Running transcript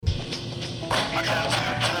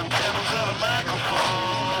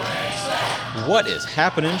What is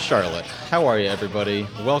happening, Charlotte? How are you, everybody?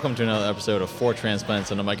 Welcome to another episode of Four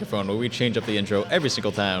Transplants and a Microphone, where we change up the intro every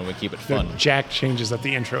single time and we keep it fun. Jack changes up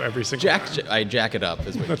the intro every single time. I jack it up,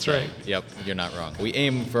 is what That's you're right. saying. Yep, you're not wrong. We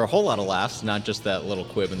aim for a whole lot of laughs, not just that little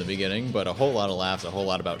quib in the beginning, but a whole lot of laughs, a whole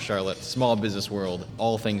lot about Charlotte, small business world,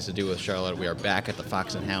 all things to do with Charlotte. We are back at the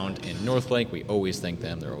Fox and Hound in Northlake. We always thank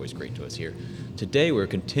them. They're always great to us here. Today, we're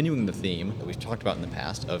continuing the theme that we've talked about in the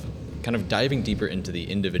past of kind of diving deeper into the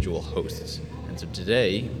individual hosts. And so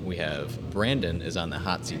today, we have Brandon is on the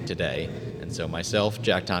hot seat today. And so myself,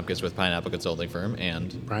 Jack Tompkins with Pineapple Consulting Firm,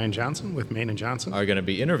 and Brian Johnson with Main & Johnson. are going to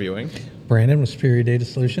be interviewing. Brandon with Superior Data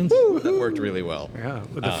Solutions. That worked really well.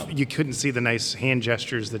 Yeah, you couldn't see the nice hand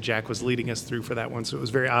gestures that Jack was leading us through for that one, so it was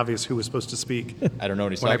very obvious who was supposed to speak. I don't know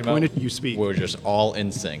what he's When I talking about. pointed, you speak. We're just all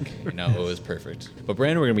in sync. You know, it was perfect. But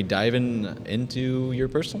Brandon, we're going to be diving into your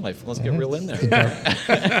personal life. Let's get real in there.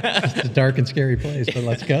 It's a dark and scary place, but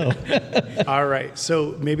let's go. All right,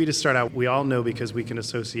 so maybe to start out, we all know because we can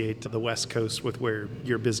associate the West Coast with where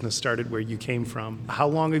your business started, where you came from. How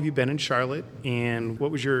long have you been in Charlotte, and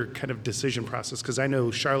what was your kind of decision process? Because I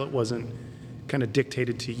know Charlotte wasn't kind of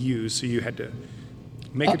dictated to you, so you had to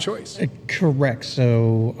make a choice. Correct.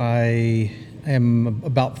 So I am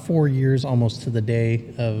about 4 years almost to the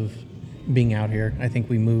day of being out here. I think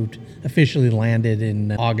we moved, officially landed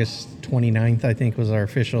in August 29th, I think was our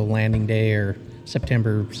official landing day, or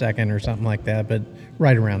September 2nd or something like that, but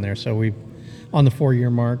right around there. So we, on the 4 year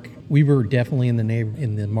mark, we were definitely in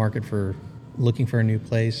the market for looking for a new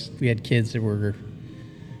place. We had kids that were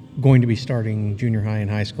going to be starting junior high and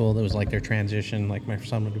high school. That was like their transition. Like my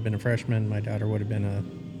son would have been a freshman, my daughter would have been a,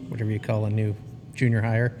 whatever you call a new junior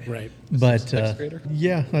hire. Right. But Sixth grader?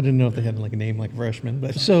 yeah, I didn't know if they had like a name like a freshman.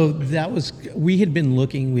 But so that was, we had been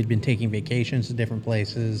looking, we'd been taking vacations to different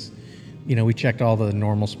places. You know, we checked all the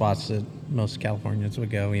normal spots that most Californians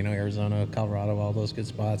would go, you know, Arizona, Colorado, all those good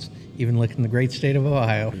spots. Even looked in the great state of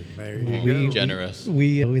Ohio. There you go. Generous.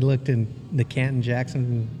 We looked in the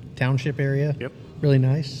Canton-Jackson Township area. Yep. Really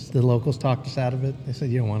nice. The locals talked us out of it. They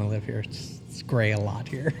said, you don't want to live here. It's gray a lot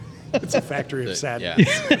here. It's a factory of sadness.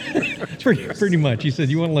 Yeah. pretty much. He said,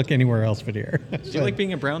 you want to look anywhere else but here. Do you like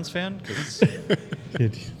being a Browns fan? 'Cause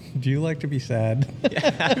Do you like to be sad?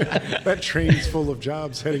 That train's full of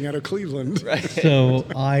jobs heading out of Cleveland. right. So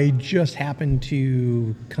I just happened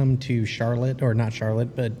to come to Charlotte, or not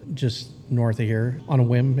Charlotte, but just north of here on a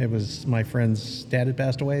whim. It was my friend's dad had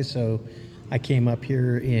passed away, so I came up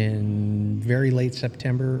here in very late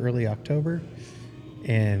September, early October.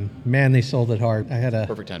 And man, they sold it hard. I had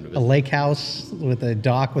Perfect time to a visit. lake house with a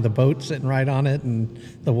dock with a boat sitting right on it, and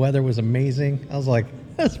the weather was amazing. I was like,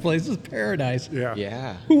 this place is paradise. Yeah.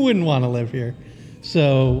 Yeah. Who wouldn't want to live here?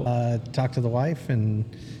 So talked to the wife, and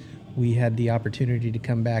we had the opportunity to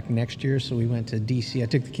come back next year. So we went to D.C. I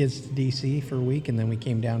took the kids to D.C. for a week, and then we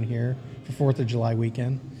came down here for 4th of July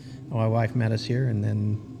weekend. My wife met us here, and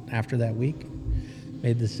then after that week,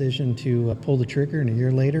 made the decision to pull the trigger, and a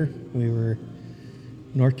year later, we were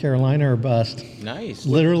North Carolina or bust. Nice.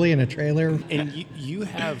 Literally in a trailer. And you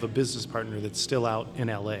have a business partner that's still out in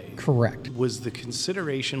L.A. Correct. Was the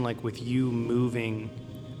consideration, like with you moving,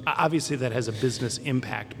 obviously that has a business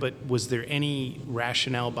impact, but was there any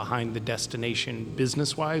rationale behind the destination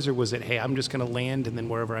business-wise, or was it, hey, I'm just going to land, and then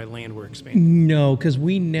wherever I land, we're expanding? No, because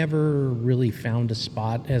we never really found a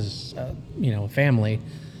spot as a family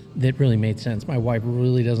that really made sense. My wife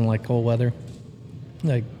really doesn't like cold weather,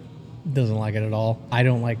 doesn't like it at all. I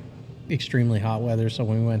don't like extremely hot weather, so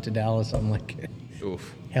when we went to Dallas, I'm like,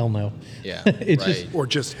 Oof. hell no. Yeah. It's right. just Or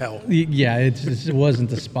just hell? yeah, it wasn't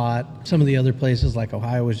the spot. Some of the other places like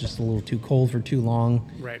Ohio was just a little too cold for too long.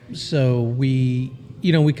 Right. So we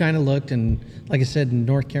kind of looked, and like I said,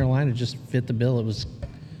 North Carolina just fit the bill. It was,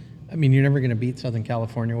 you're never going to beat Southern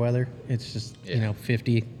California weather. It's just,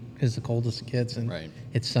 50 is the coldest it gets, and Right.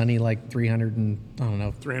 it's sunny like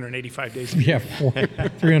 385 days. yeah,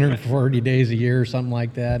 340 days a year or something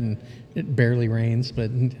like that, and it barely rains,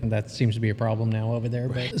 but that seems to be a problem now over there.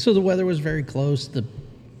 But, so the weather was very close. The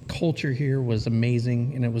culture here was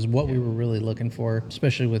amazing, and it was what we were really looking for,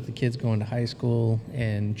 especially with the kids going to high school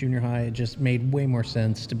and junior high. It just made way more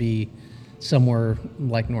sense to be somewhere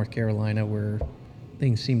like North Carolina where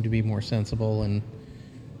things seem to be more sensible, and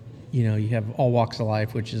you have all walks of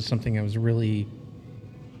life, which is something I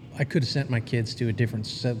could have sent my kids to a different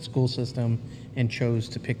school system and chose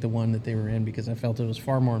to pick the one that they were in because I felt it was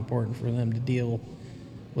far more important for them to deal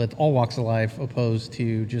with all walks of life opposed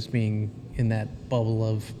to just being in that bubble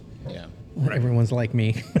of everyone's like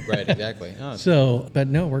me. Right, exactly. Oh, So, but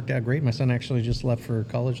no, it worked out great. My son actually just left for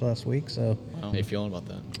college last week, so how are you feeling about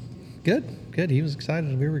that? Good, good. He was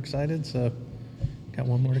excited. We were excited, so got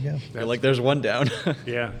one more to go. Feel like there's one down.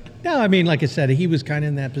 Yeah. No, I mean, like I said, he was kind of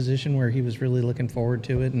in that position where he was really looking forward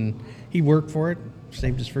to it, and he worked for it,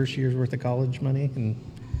 saved his first year's worth of college money, and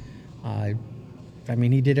I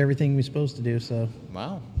mean, he did everything he was supposed to do, so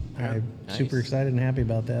Wow. I'm Nice. super excited and happy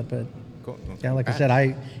about that. But Cool. yeah, like I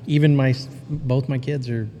Congrats. said, both my kids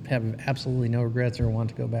have absolutely no regrets or want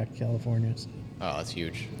to go back to California. So. Oh, that's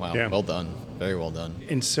huge. Wow. Yeah. Well done. Very well done.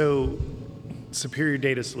 And so, Superior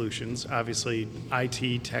Data Solutions, obviously,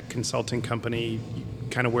 IT, tech consulting company, you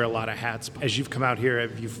kind of wear a lot of hats. As you've come out here,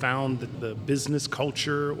 have you found that the business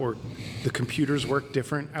culture or the computers work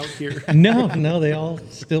different out here? No, they all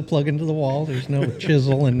still plug into the wall. There's no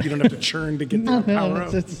chisel and You don't have to churn to get the power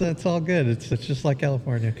up. it's all good. It's just like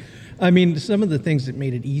California. I mean, some of the things that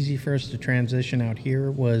made it easy for us to transition out here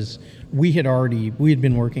was we had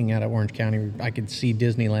been working out of Orange County. I could see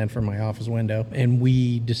Disneyland from my office window, and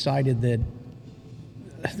we decided that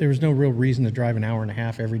there was no real reason to drive an hour and a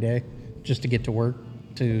half every day just to get to work,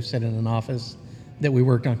 to sit in an office, that we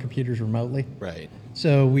worked on computers remotely. Right.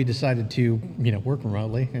 So we decided to, work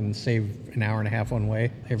remotely and save an hour and a half one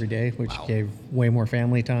way every day, which Wow. gave way more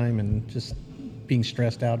family time and just being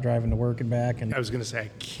stressed out driving to work and back. And I was going to say, I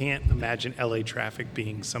can't imagine LA traffic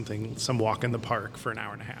being some walk in the park for an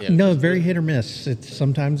hour and a half. Yeah. no, very hit or miss.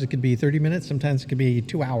 Sometimes it could be 30 minutes, sometimes it could be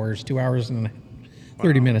 2 hours and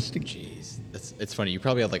 30 minutes. Jeez. It's funny. You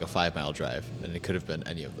probably had like a 5-mile drive, and it could have been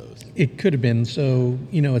any of those. It could have been. So,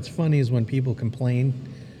 it's funny is when people complain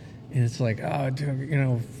and it's like, oh, it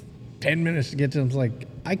took, 10 minutes to get to them. It's like,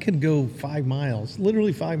 I could go 5 miles,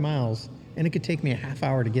 literally 5 miles, and it could take me a half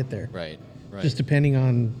hour to get there. Right. Right. Just depending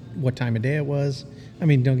on what time of day it was. I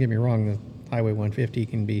mean, don't get me wrong, the Highway 150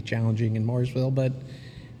 can be challenging in Mooresville, but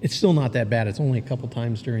it's still not that bad. It's only a couple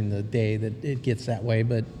times during the day that it gets that way,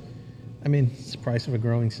 but I mean, it's the price of a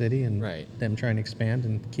growing city and Right. them trying to expand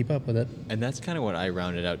and keep up with it. And that's kind of what I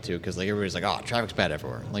rounded out too, because like everybody's like, "Oh, traffic's bad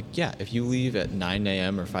everywhere." Like, yeah, if you leave at 9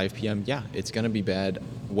 a.m. or 5 p.m., yeah, it's gonna be bad,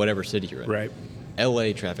 whatever city you're in. Right.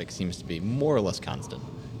 LA traffic seems to be more or less constant.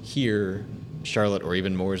 Here, Charlotte or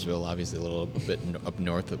even Mooresville, obviously a little bit up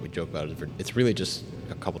north that we joke about, it's really just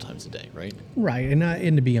a couple times a day, right? Right,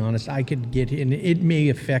 and to be honest, I could get in. It may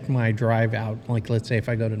affect my drive out. Like, let's say if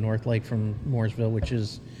I go to North Lake from Mooresville, which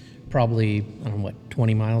is probably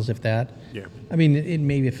 20 miles, if that. Yeah. I mean, it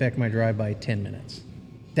may affect my drive by 10 minutes.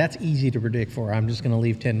 That's easy to predict for. I'm just going to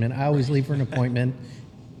leave 10 minutes. I always leave for an appointment.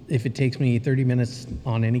 If it takes me 30 minutes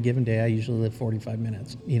on any given day, I usually live 45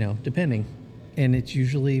 minutes. Depending, and it's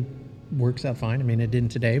usually works out fine. I mean, it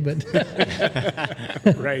didn't today, but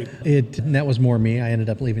Right. and that was more me. I ended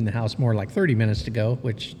up leaving the house more like 30 minutes to go,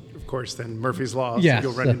 which Of course, then Murphy's Law, so Yeah,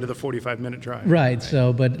 you'll run so- into the 45-minute drive. right.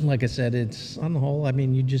 So, but like I said, it's on the whole. I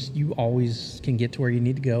mean, you always can get to where you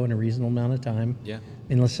need to go in a reasonable amount of time. Yeah.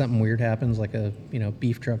 Unless something weird happens, like a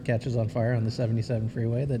beef truck catches on fire on the 77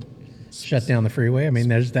 freeway that shut down the freeway. I mean,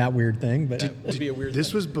 there's that weird thing, but That'd be a weird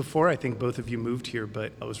This was before I think both of you moved here,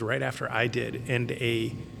 but it was right after I did, and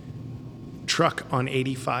a truck on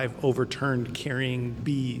 85 overturned carrying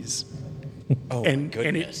bees. Oh, and my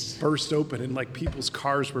goodness. it burst open, and like people's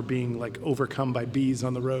cars were being like overcome by bees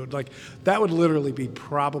on the road. Like that would literally be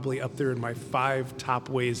probably up there in my 5 top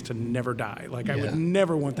ways to never die. Like I Yeah. would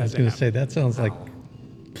never want I that was to going to happen. say that sounds like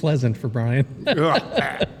pleasant for Brian.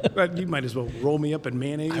 But you might as well roll me up in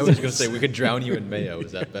mayonnaise. I was going to say, we could drown you in mayo.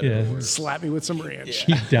 Is that better Yeah. or worse? slap me with some ranch.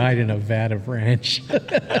 He died in a vat of ranch.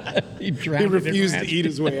 he He drowned in refused to ranch. eat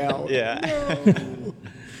his way out. Yeah.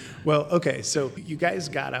 Well, okay, so you guys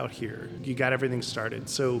got out here, you got everything started.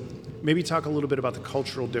 So maybe talk a little bit about the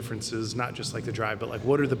cultural differences, not just like the drive, but like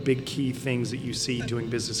what are the big key things that you see doing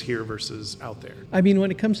business here versus out there? I mean,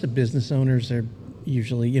 when it comes to business owners, they're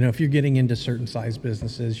usually, if you're getting into certain size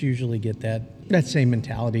businesses, usually get that same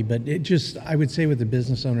mentality. But it just, I would say with the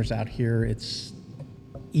business owners out here, it's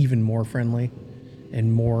even more friendly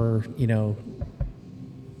and more,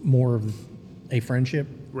 more of a friendship.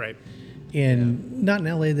 Right. And not in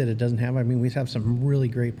LA that it doesn't have. I mean, we have some really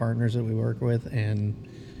great partners that we work with, and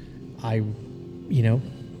I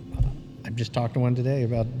just talked to one today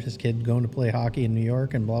about his kid going to play hockey in New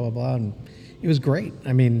York and blah blah blah, and it was great.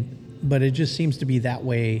 I mean, but it just seems to be that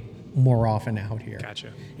way more often out here.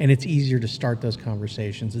 Gotcha. And it's easier to start those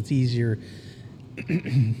conversations. It's easier.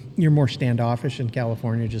 You're more standoffish in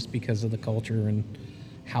California just because of the culture and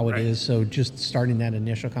how it Right. is. So just starting that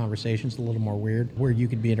initial conversation is a little more weird, where you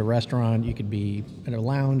could be at a restaurant, you could be at a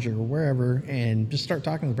lounge or wherever, and just start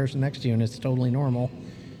talking to the person next to you, and it's totally normal,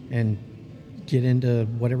 and get into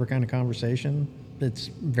whatever kind of conversation that's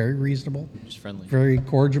very reasonable, Just friendly. very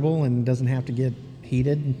cordial, and doesn't have to get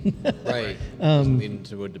heated. Right. Doesn't lead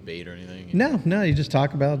into a debate or anything. No, you just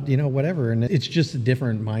talk about, whatever. And it's just a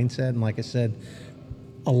different mindset. And like I said,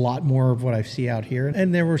 a lot more of what I see out here.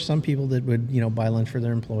 And there were some people that would, buy lunch for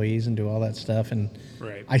their employees and do all that stuff. And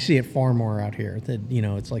Right. I see it far more out here that,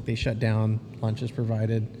 it's like they shut down, lunch is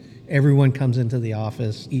provided. Everyone comes into the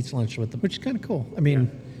office, eats lunch with them, which is kind of cool. I mean,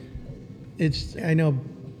 I know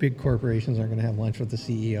big corporations aren't going to have lunch with the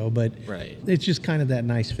CEO, but Right. it's just kind of that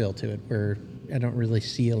nice feel to it where I don't really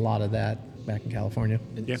see a lot of that back in California.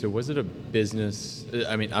 And so was it a business?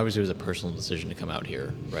 I mean, obviously it was a personal decision to come out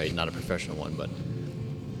here, right? Not a professional one, but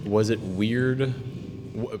was it weird?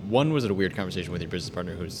 One, was it a weird conversation with your business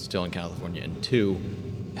partner who's still in California? And two,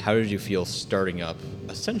 how did you feel starting up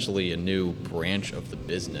essentially a new branch of the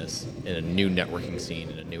business in a new networking scene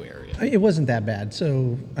in a new area? It wasn't that bad.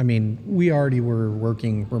 So, I mean, we already were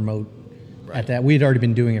working remote Right. at that. We had already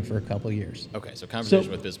been doing it for a couple of years. Okay, so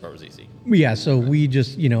conversation with business part was easy. Yeah, so we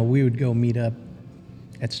just, we would go meet up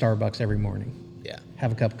at Starbucks every morning, Yeah.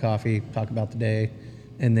 have a cup of coffee, talk about the day,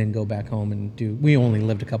 and then go back home and we only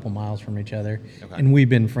lived a couple miles from each other. Okay. And we've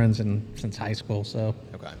been friends since high school, so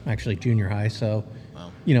Okay. actually junior high. So,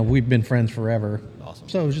 Wow. we've been friends forever. Awesome.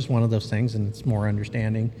 So it was just one of those things, and it's more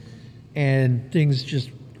understanding. And things just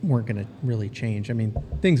weren't going to really change. I mean,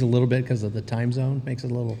 things a little bit because of the time zone makes it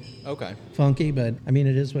a little Okay. funky, but I mean,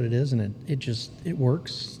 it is what it is, and it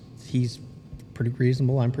works. He's pretty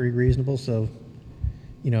reasonable. I'm pretty reasonable, so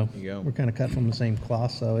you go. we're kind of cut from the same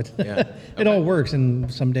cloth. So it Yeah. it all works.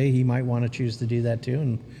 And someday he might want to choose to do that too,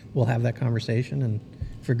 and we'll have that conversation and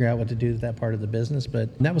figure out what to do with that part of the business.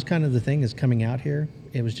 But that was kind of the thing, is coming out here.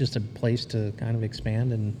 It was just a place to kind of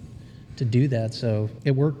expand and to do that. So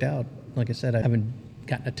it worked out. Like I said, I haven't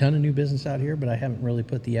gotten a ton of new business out here, but I haven't really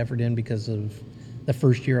put the effort in because of the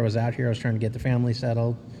first year I was out here. I was trying to get the family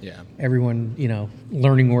settled. Yeah. Everyone,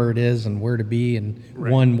 learning where it is and where to be, and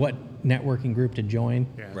Right. what networking group to join.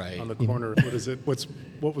 Yeah. Right. On the corner, what is it?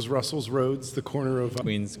 What was Russell's Roads? The corner of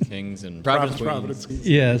Queens, Kings, and Providence.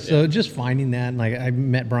 Yeah, so just finding that, and like I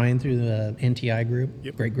met Brian through the NTI group,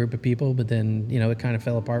 Yep. great group of people, but then it kind of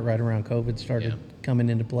fell apart right around COVID started Yeah. coming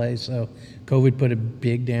into play. So COVID put a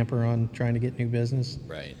big damper on trying to get new business.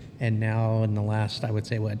 Right. And now in the last, I would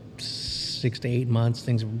say, 6 to 8 months,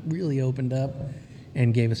 things really opened up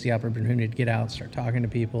and gave us the opportunity to get out, start talking to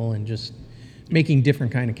people, and just making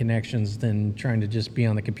different kind of connections than trying to just be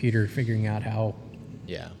on the computer figuring out how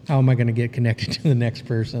Yeah. am I going to get connected to the next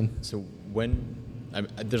person. So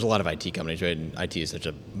there's a lot of IT companies, right? And IT is such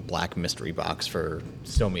a black mystery box for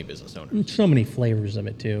so many business owners. So many flavors of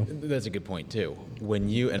it too. That's a good point too.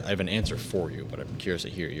 And I have an answer for you, but I'm curious to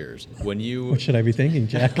hear yours. When you, What should I be thinking,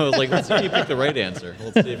 Jack? I was like, let's see if you pick the right answer.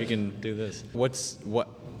 Let's see if you can do this.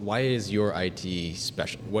 Why is your IT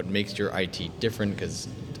special? What makes your IT different? Because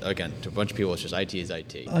again, to a bunch of people, it's just IT is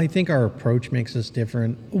IT. I think our approach makes us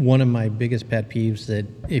different. One of my biggest pet peeves that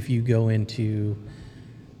if you go into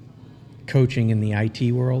coaching in the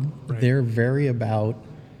IT world, they're very about,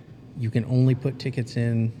 you can only put tickets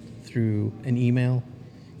in through an email.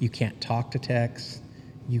 You can't talk to techs.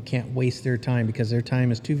 You can't waste their time because their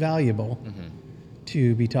time is too valuable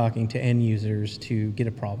to be talking to end users to get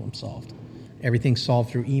a problem solved. Everything's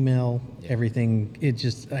solved through email. Everything,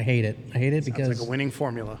 I hate it. I hate it because Sounds like a winning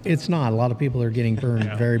formula. it's not. A lot of people are getting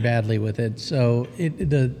burned very badly with it. So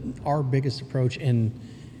our biggest approach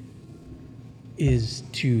is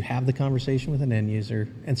to have the conversation with an end user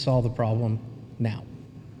and solve the problem now.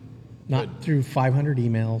 Not through 500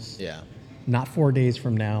 emails. Yeah. Not 4 days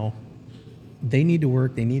from now. They need to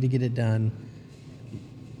work. They need to get it done.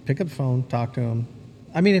 Pick up the phone, talk to them.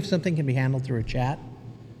 I mean, if something can be handled through a chat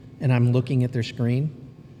and I'm looking at their screen,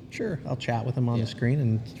 sure, I'll chat with them on the screen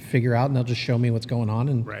and figure out, and they'll just show me what's going on,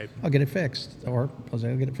 and I'll get it fixed, or Jose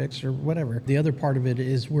will get it fixed, or whatever. The other part of it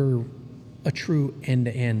is we're a true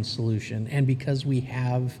end-to-end solution, and because we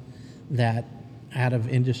have that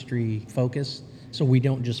out-of-industry focus, so we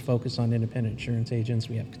don't just focus on independent insurance agents,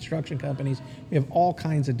 we have construction companies, we have all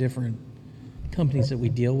kinds of different companies that we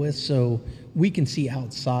deal with, so we can see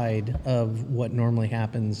outside of what normally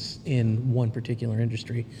happens in one particular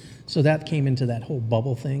industry. So that came into that whole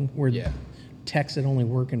bubble thing where techs that only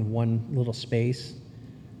work in one little space,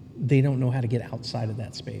 they don't know how to get outside of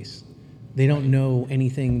that space. They don't know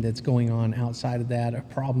anything that's going on outside of that, a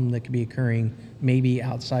problem that could be occurring maybe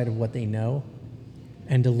outside of what they know,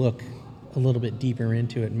 and to look a little bit deeper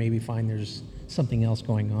into it and maybe find there's something else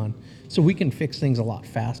going on. So we can fix things a lot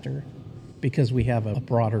faster because we have a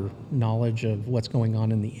broader knowledge of what's going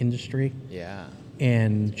on in the industry. Yeah.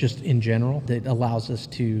 and just in general, that allows us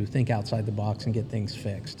to think outside the box and get things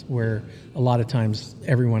fixed. Where a lot of times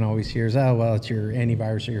everyone always hears, oh, well, it's your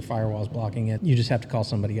antivirus or your firewall's blocking it. You just have to call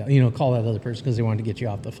somebody else, call that other person because they want to get you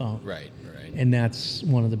off the phone. Right. And that's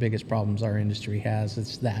one of the biggest problems our industry has.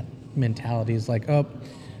 It's that mentality is like, oh,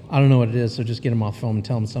 I don't know what it is, so just get them off the phone and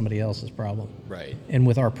tell them somebody else's problem. Right. And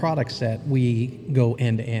with our product set, we go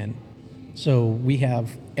end to end. So we have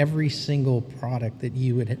every single product that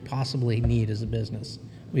you would possibly need as a business.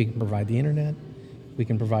 We can provide the internet, we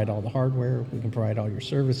can provide all the hardware, we can provide all your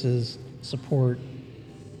services, support,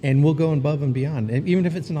 and we'll go above and beyond. Even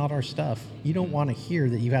if it's not our stuff, you don't want to hear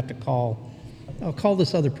that you have to call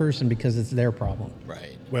this other person because it's their problem.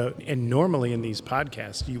 Right. Well, and normally in these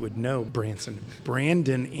podcasts, you would know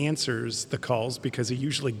Brandon answers the calls because he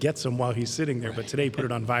usually gets them while he's sitting there. But today he put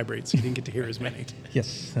it on vibrate, so you didn't get to hear as many.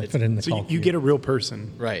 Yes, I put it in the So call you get a real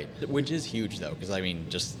person. Right. Which is huge, though, because,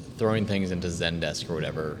 just throwing things into Zendesk or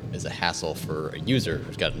whatever is a hassle for a user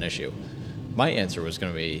who's got an issue. My answer was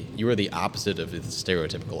going to be, you are the opposite of the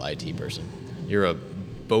stereotypical IT person. You're a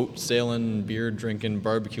boat sailing, beer drinking,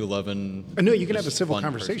 barbecue loving. No, you can have a just civil fun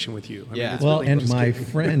conversation with you. Yeah. It's Well, really and just my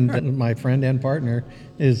good. my friend and partner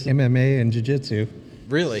is MMA and jiu-jitsu.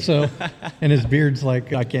 Really? So, and his beard's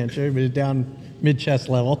like, I can't show you, but it's down mid-chest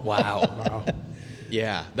level. Wow. Wow.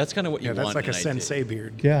 Yeah, that's kind of what you Yeah, want. that's like a in IT. sensei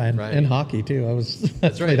beard. Yeah, and, Right. and hockey too. I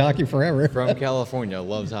played right. hockey forever. From California,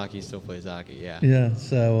 loves hockey, still plays hockey. Yeah. Yeah,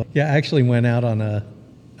 so I actually went out on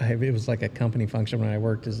it was like a company function when I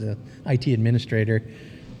worked as a IT administrator,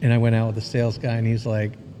 and I went out with the sales guy, and he's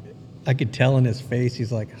like, I could tell in his face,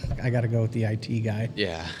 he's like, I got to go with the IT guy.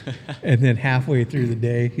 Yeah. And then halfway through the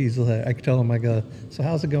day, he's like, I could tell him, I go, so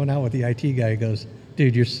how's it going out with the IT guy? He goes,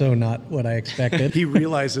 dude, you're so not what I expected. He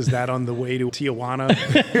realizes that on the way to Tijuana,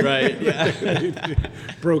 Right. Yeah.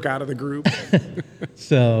 broke out of the group.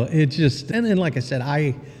 So it just, and then like I said,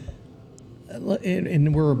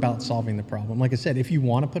 and we're about solving the problem. Like I said, if you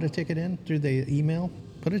want to put a ticket in through the email,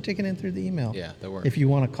 put a ticket in through the email. Yeah, that works. If you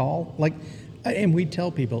want to call, and we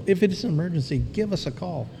tell people, if it's an emergency, give us a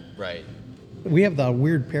call. Right. We have the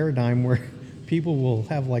weird paradigm where people will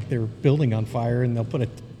have like their building on fire and they'll put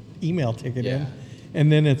an email ticket Yeah. in.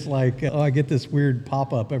 And then it's like, I get this weird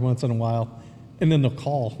pop-up every once in a while. And then they'll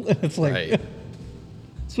call. It's like, Right.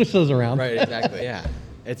 switch those around. Right, exactly. Yeah.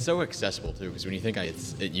 It's so accessible too, because when you think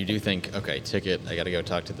you do think, okay, ticket, I got to go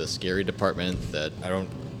talk to the scary department that I don't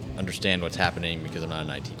understand what's happening because I'm not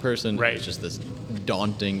an IT person. Right. It's just this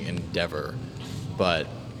daunting endeavor. But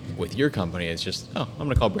with your company, it's just, I'm going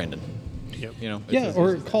to call Brandon. Yep. It's Yeah, as or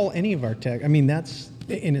easy as that. call any of our tech. And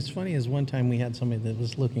it's funny as one time we had somebody that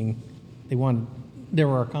was looking, they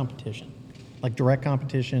were our competition, like direct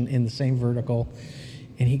competition in the same vertical.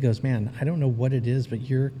 And he goes, man, I don't know what it is, but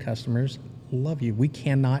your customers love you. We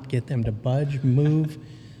cannot get them to budge, move.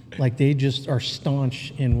 Like they just are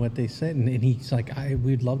staunch in what they said. And he's like,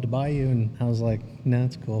 we'd love to buy you. And I was like, no,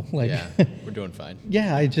 it's cool. Like, Yeah, we're doing fine.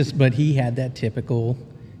 yeah, but he had that typical,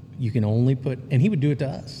 you can only and he would do it to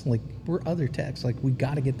us. Like, we're other techs. Like, we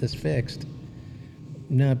got to get this fixed.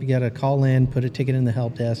 No, you got to call in, put a ticket in the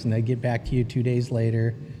help desk, and they get back to you 2 days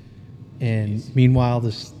later. And meanwhile,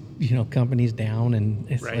 this, company's down, and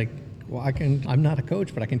it's Right. like, well, I'm not a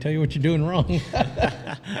coach, but I can tell you what you're doing wrong.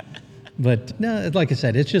 But no, like I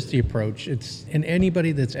said, it's just the approach. And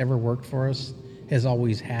anybody that's ever worked for us has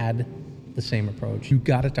always had the same approach. You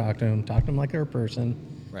got to talk to them like they're a person.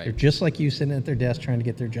 Right. They're just like you sitting at their desk trying to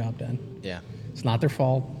get their job done. Yeah. It's not their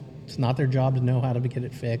fault. It's not their job to know how to get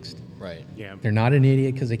it fixed. Right. Yeah. They're not an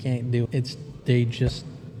idiot because they can't do it.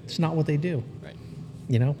 It's not what they do. Right.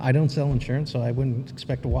 I don't sell insurance, so I wouldn't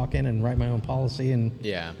expect to walk in and write my own policy and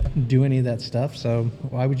Yeah. do any of that stuff. So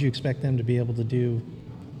why would you expect them to be able to do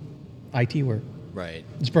IT work? Right.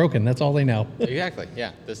 It's broken. That's all they know. Exactly.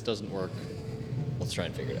 Yeah. This doesn't work. Let's try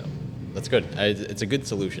and figure it out. That's good. It's a good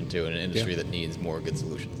solution too in an industry that needs more good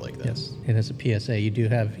solutions like that. Yes. And as a PSA, you do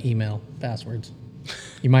have email passwords.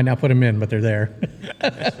 You might not put them in, but they're there.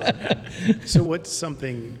 So what's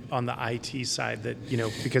something on the IT side that,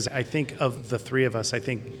 because I think of the three of us, I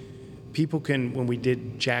think people can, when we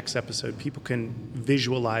did Jack's episode, people can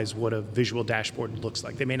visualize what a visual dashboard looks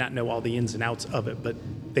like. They may not know all the ins and outs of it, but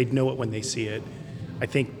they'd know it when they see it. I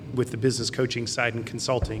think with the business coaching side and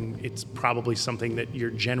consulting, it's probably something that you're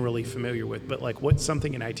generally familiar with. But like, what's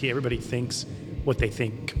something in IT? Everybody thinks what they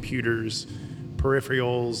think: computers,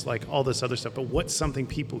 peripherals, like all this other stuff. But what's something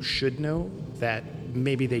people should know that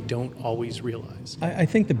maybe they don't always realize? I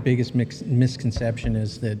think the biggest misconception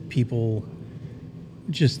is that people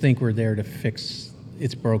just think we're there to fix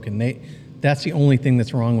it's broken. That's the only thing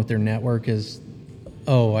that's wrong with their network is,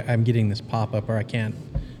 I'm getting this pop-up or I can't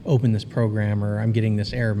open this program or I'm getting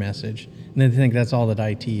this error message. And they think that's all that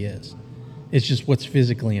IT is. It's just what's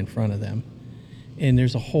physically in front of them. And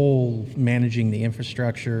there's a whole managing the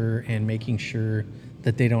infrastructure and making sure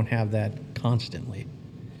that they don't have that constantly.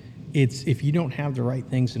 It's if you don't have the right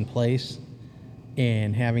things in place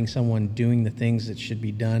and having someone doing the things that should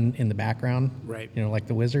be done in the background, Right. Like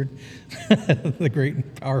the wizard, the great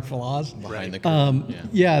and powerful Oz. Behind the curtain.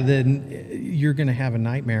 Then you're going to have a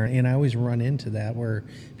nightmare. And I always run into that where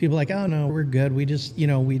people are like, oh no, we're good. We just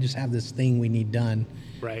have this thing we need done.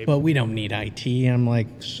 Right. But we don't need IT. And I'm like,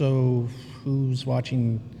 so who's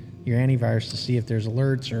watching your antivirus to see if there's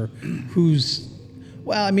alerts or who's,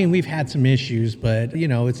 well, I mean, we've had some issues, but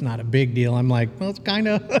it's not a big deal. I'm like, well, it's kind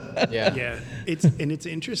of. Yeah. Yeah, it's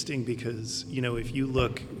interesting because if you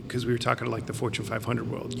look, because we were talking to like the Fortune 500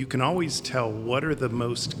 world, you can always tell what are the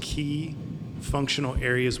most key functional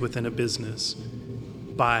areas within a business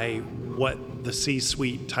by what the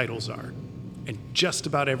C-suite titles are. And just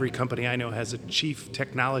about every company I know has a chief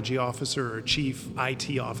technology officer or a chief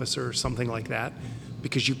IT officer or something like that,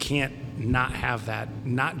 because you can't not have that,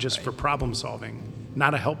 not just for problem solving,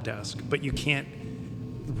 not a help desk, but you can't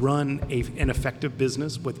run an effective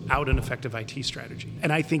business without an effective IT strategy.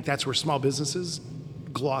 And I think that's where small businesses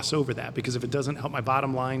gloss over that, because if it doesn't help my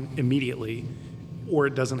bottom line immediately, or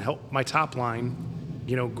it doesn't help my top line,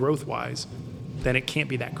 growth-wise, then it can't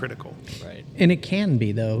be that critical. Right. And it can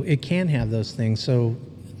be, though. It can have those things. So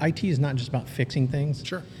IT is not just about fixing things.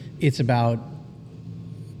 Sure. It's about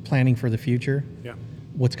planning for the future. Yeah.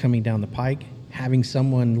 What's coming down the pike, having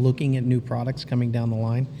someone looking at new products coming down the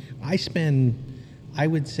line. I spend, I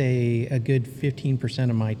would say, a good 15%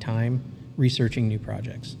 of my time researching new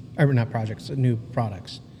projects. Or not projects, new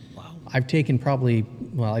products. Wow. I've taken probably,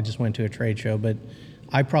 well, I just went to a trade show, but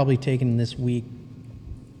I've probably taken this week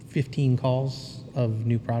 15 calls of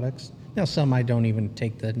new products. Now, some I don't even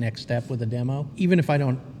take the next step with a demo. Even if I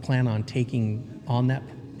don't plan on taking on that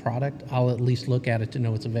product, I'll at least look at it to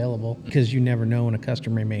know it's available, because you never know when a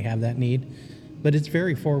customer may have that need. But it's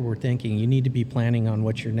very forward thinking. You need to be planning on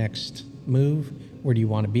what's your next move. Where do you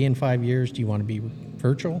want to be in 5 years? Do you want to be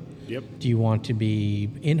virtual? Yep. Do you want to be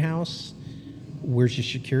in-house? Where's your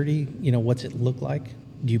security? What's it look like?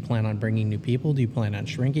 Do you plan on bringing new people? Do you plan on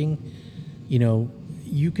shrinking?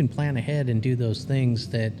 You can plan ahead and do those things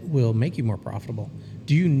that will make you more profitable.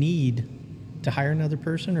 Do you need to hire another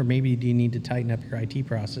person, or maybe do you need to tighten up your IT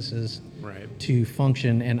processes Right. to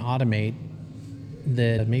function and automate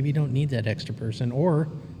that? Maybe you don't need that extra person, or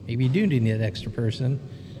maybe you do need that extra person,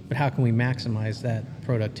 but how can we maximize that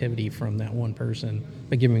productivity from that one person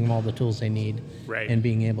by giving them all the tools they need, Right. and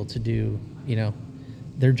being able to do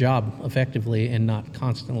their job effectively and not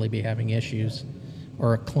constantly be having issues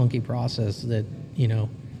or a clunky process that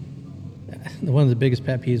one of the biggest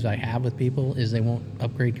pet peeves I have with people is they won't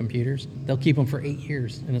upgrade computers. They'll keep them for 8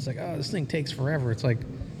 years, and it's like, oh, this thing takes forever. It's like,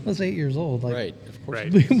 well, it's 8 years old. Like, Right. Of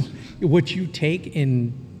course. Right. what you take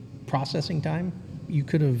in processing time, you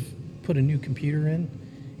could have put a new computer in,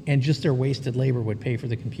 and just their wasted labor would pay for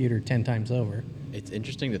the computer 10 times over. It's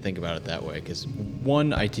interesting to think about it that way, because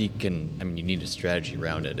one, IT you need a strategy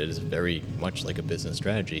around it. It is very much like a business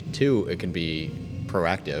strategy. Two, it can be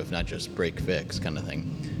proactive, not just break fix kind of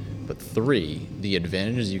thing. But three, the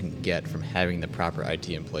advantages you can get from having the proper IT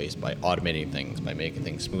in place by automating things, by making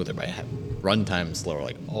things smoother, by runtime slower,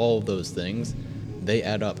 like all of those things, they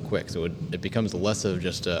add up quick. So it becomes less of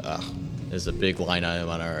just there's a big line item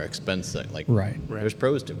on our expense. Like, Right. There's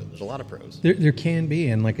pros to it. There's a lot of pros. There can be,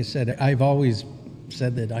 and like I said, I've always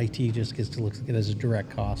said that IT just gets to look at it as a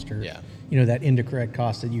direct cost, or Yeah. that indirect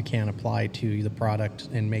cost that you can't apply to the product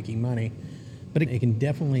and making money. But it can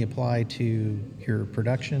definitely apply to your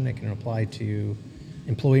production. It can apply to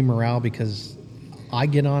employee morale, because I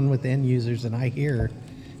get on with end users and I hear,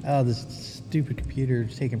 oh, this stupid computer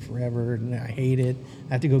is taking forever and I hate it.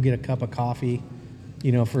 I have to go get a cup of coffee,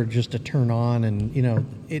 for just to turn on, and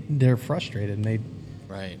they're frustrated, and they,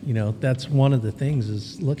 Right. that's one of the things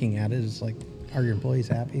is looking at it is like, are your employees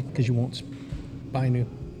happy because you won't buy a new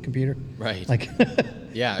computer? Right. Like,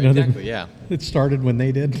 Yeah, they- exactly. Yeah. It started when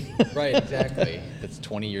they did. Right, exactly. It's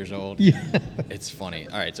 20 years old. Yeah. It's funny.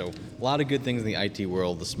 All right, so a lot of good things in the IT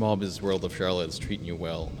world. The small business world of Charlotte is treating you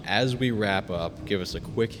well. As we wrap up, give us a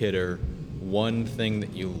quick hitter. One thing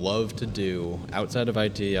that you love to do outside of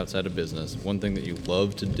IT, outside of business, one thing that you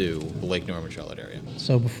love to do in the Lake Norman, Charlotte area.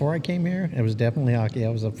 So before I came here, it was definitely hockey. I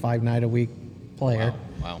was a 5-night-a-week player.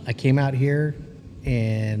 Wow. I came out here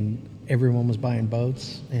and everyone was buying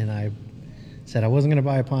boats, and I said I wasn't going to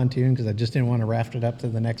buy a pontoon because I just didn't want to raft it up to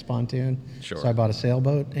the next pontoon. Sure. So I bought a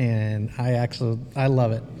sailboat, and I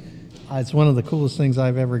love it. It's one of the coolest things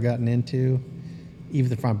I've ever gotten into.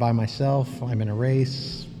 Even if I'm by myself, I'm in a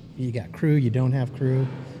race, you got crew, you don't have crew.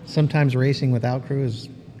 Sometimes racing without crew is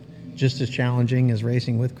just as challenging as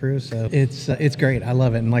racing with crew. So it's great. I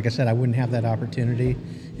love it. And like I said, I wouldn't have that opportunity.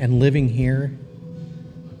 And living here,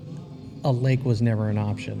 a lake was never an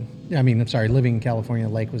option. I mean, I'm sorry, living in California, a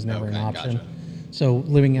lake was never an Okay, option. gotcha. So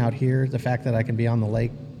living out here, the fact that I can be on the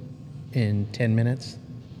lake in 10 minutes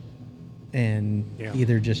and Yeah,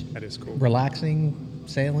 either just that is cool. relaxing,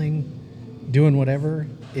 sailing, doing whatever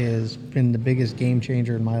has been the biggest game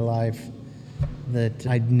changer in my life, that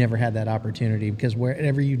I'd never had that opportunity, because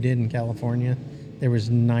wherever you did in California, there was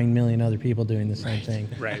 9 million other people doing the same thing.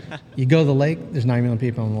 Right. You go to the lake, there's 9 million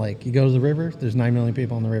people on the lake. You go to the river, there's 9 million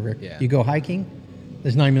people on the river. Yeah. You go hiking,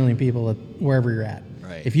 there's 9 million people wherever you're at.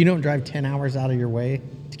 Right. If you don't drive 10 hours out of your way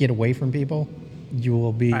to get away from people, you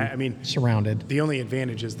will be I mean, surrounded. The only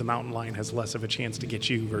advantage is the mountain lion has less of a chance to get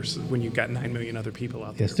you versus when you've got 9 million other people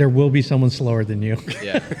out there. Yes, there will be someone slower than you.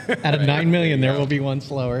 Yeah. Out of 9 million, There you there go. will be one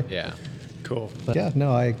slower. Yeah. Cool. But yeah,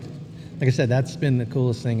 no, like I said, that's been the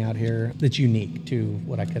coolest thing out here. That's unique to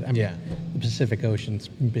what I could. I mean, Yeah. the Pacific Ocean's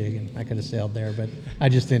big, and I could have sailed there, but I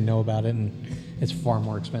just didn't know about it, and it's far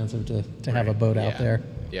more expensive to have a boat out Yeah. there.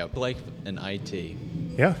 Yeah. Blake and IT.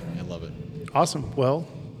 Yeah. I love it. Awesome. Well,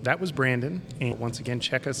 that was Brandon. And once again,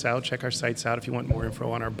 check us out. Check our sites out if you want more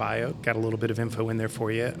info on our bio. Got a little bit of info in there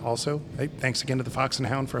for you. Also, hey, thanks again to the Fox and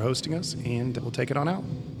Hound for hosting us, and we'll take it on out.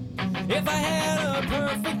 If I had a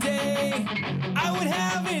perfect day, I would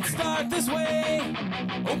have it start this way.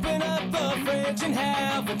 Open up the fridge and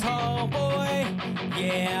have a tall boy,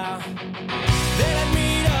 yeah. Then I'd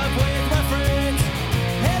meet up with my friends.